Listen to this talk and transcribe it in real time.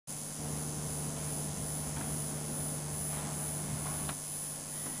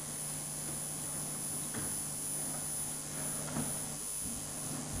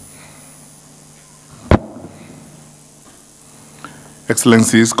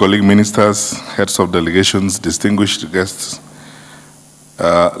Excellencies, colleague ministers, heads of delegations, distinguished guests,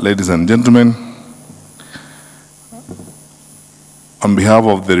 ladies and gentlemen, on behalf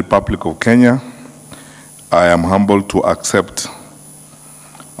of the Republic of Kenya, I am humbled to accept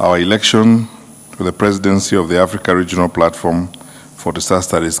our election to the presidency of the Africa Regional Platform for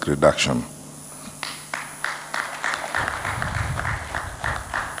Disaster Risk Reduction.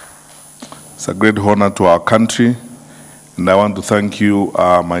 It's a great honor to our country, and I want to thank you,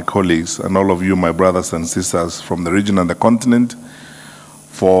 my colleagues, and all of you, my brothers and sisters from the region and the continent,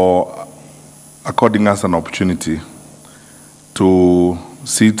 for according us an opportunity to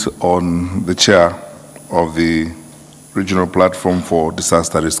sit on the chair of the Regional Platform for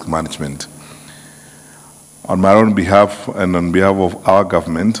Disaster Risk Management. On my own behalf and on behalf of our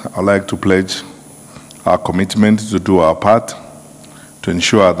government, I'd like to pledge our commitment to do our part to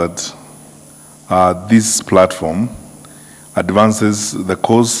ensure that this platform advances the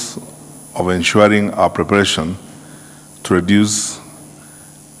cause of ensuring our preparation to reduce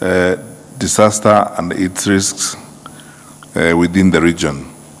disaster and its risks within the region.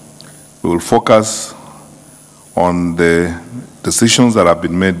 We will focus on the decisions that have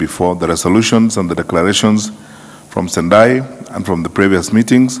been made before, the resolutions and the declarations from Sendai and from the previous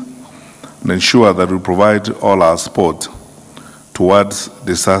meetings, and ensure that we provide all our support towards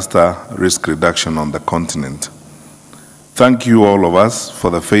disaster risk reduction on the continent. Thank you, all of us, for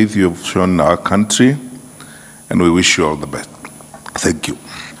the faith you have shown in our country, and we wish you all the best. Thank you.